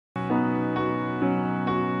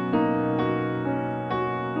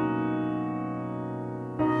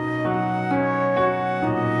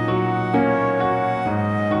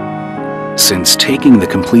Since taking the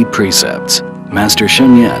complete precepts, Master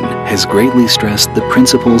Sheng has greatly stressed the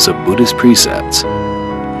principles of Buddhist precepts.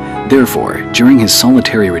 Therefore, during his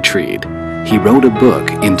solitary retreat, he wrote a book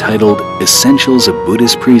entitled Essentials of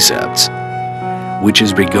Buddhist Precepts, which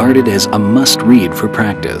is regarded as a must-read for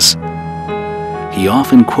practice. He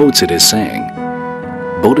often quotes it as saying,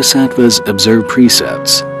 "Bodhisattvas observe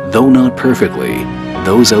precepts, though not perfectly.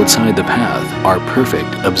 Those outside the path are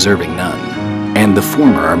perfect, observing none. And the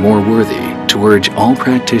former are more worthy to urge all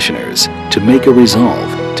practitioners to make a resolve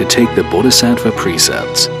to take the Bodhisattva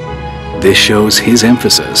precepts." This shows his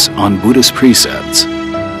emphasis on Buddhist precepts.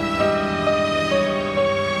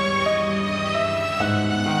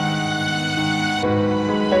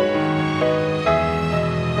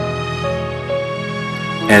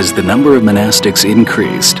 As the number of monastics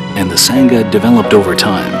increased and the Sangha developed over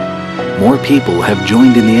time, more people have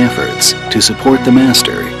joined in the efforts to support the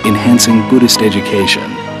Master, enhancing Buddhist education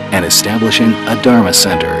and establishing a Dharma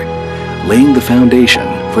center, laying the foundation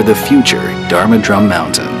for the future Dharma Drum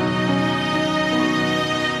Mountain.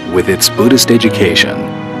 With its Buddhist education,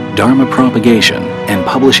 Dharma propagation, and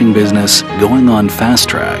publishing business going on fast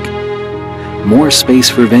track, more space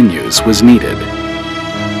for venues was needed,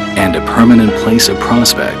 and a permanent place of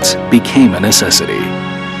prospects became a necessity.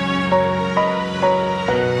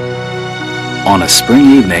 On a spring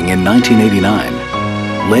evening in 1989,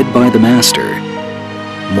 led by the Master,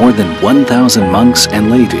 more than 1,000 monks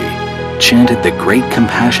and laity chanted the Great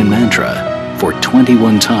Compassion Mantra for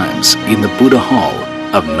 21 times in the Buddha Hall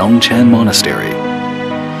of Nongchan Monastery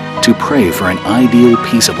to pray for an ideal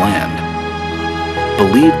piece of land.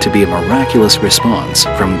 Believed to be a miraculous response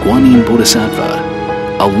from Guanyin Bodhisattva,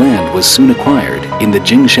 a land was soon acquired in the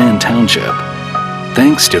Jingshan township.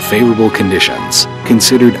 Thanks to favorable conditions,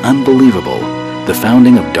 considered unbelievable, the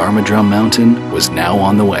founding of Dharma Drum Mountain was now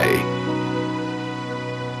on the way.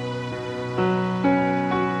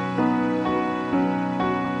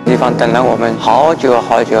 地方等了我们好久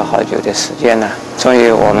的时间呢，终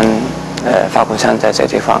于我们法鼓山在这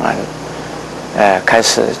地方开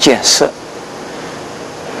始建设。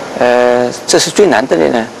这是最难得的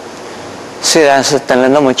呢。虽然是等了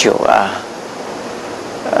那么久啊，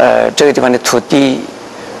这个地方的土地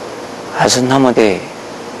还是那么的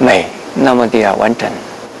美，那么的完整。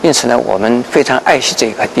因此呢，我们非常爱惜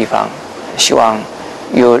这个地方，希望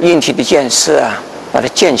有硬体的建设啊，把它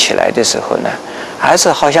建起来的时候呢，还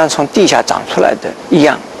是好像从地下长出来的一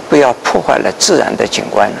样，不要破坏了自然的景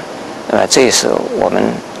观。这也是我们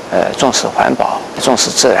重视环保、重视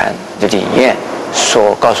自然的理念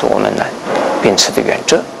所告诉我们的秉持的原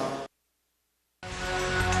则。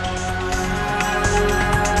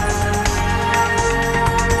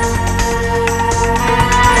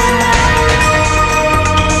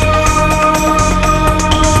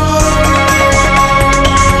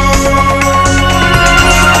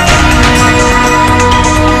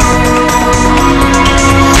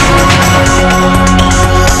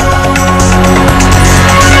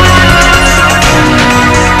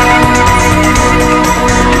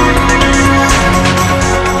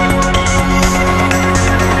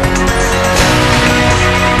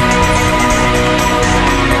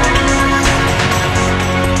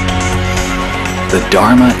The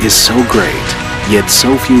Dharma is so great, yet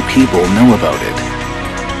so few people know about it.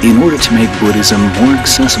 In order to make Buddhism more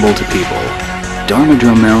accessible to people, Dharma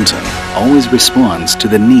Drum Mountain always responds to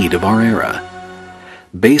the need of our era.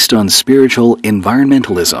 Based on spiritual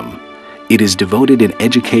environmentalism, it is devoted in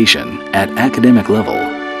education at academic level,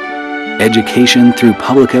 education through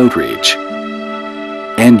public outreach,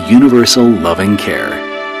 and universal loving care.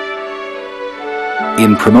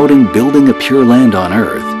 In promoting building a pure land on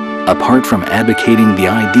earth, apart from advocating the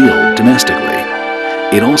ideal domestically,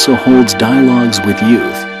 it also holds dialogues with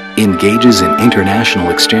youth, engages in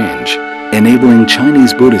international exchange, enabling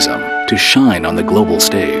Chinese Buddhism to shine on the global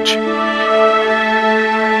stage.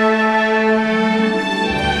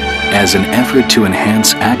 As an effort to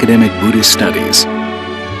enhance academic Buddhist studies,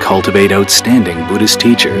 cultivate outstanding Buddhist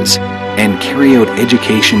teachers, and carry out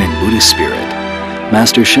education in Buddhist spirit,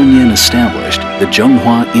 Master Sheng established the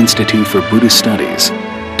Zhonghua Institute for Buddhist Studies,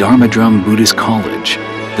 Dharma Drum Buddhist College,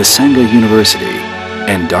 the Sangha University,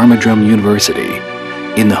 and Dharma Drum University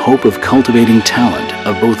in the hope of cultivating talent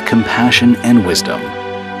of both compassion and wisdom.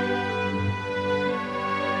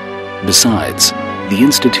 Besides, the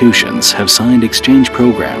institutions have signed exchange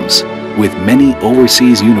programs with many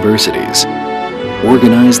overseas universities,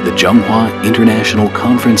 organized the Zhonghua International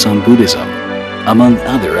Conference on Buddhism, among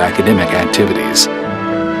other academic activities,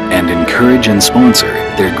 and encourage and sponsor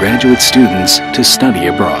their graduate students to study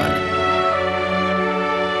abroad.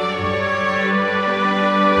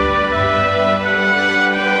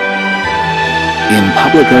 In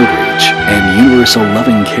public outreach and universal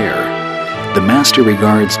loving care, the Master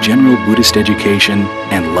regards general Buddhist education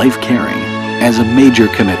and life caring as a major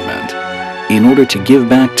commitment in order to give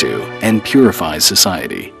back to and purify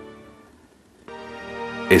society.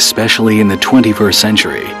 Especially in the 21st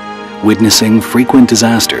century, witnessing frequent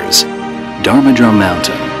disasters, Dharma Drum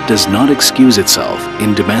Mountain does not excuse itself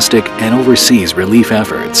in domestic and overseas relief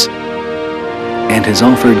efforts and has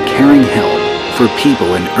offered caring help for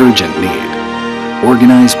people in urgent need,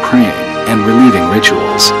 organized praying and relieving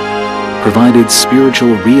rituals, provided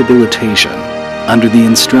spiritual rehabilitation under the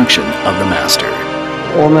instruction of the Master.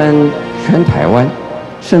 我们全台湾，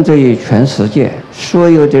甚至于全世界所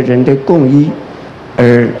有的人的共益，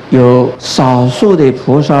而有少数的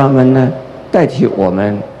菩萨们呢，代替我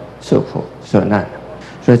们受苦受难，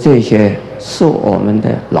所以这些是我们的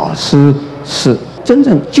老师，是真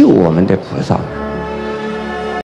正救我们的菩萨。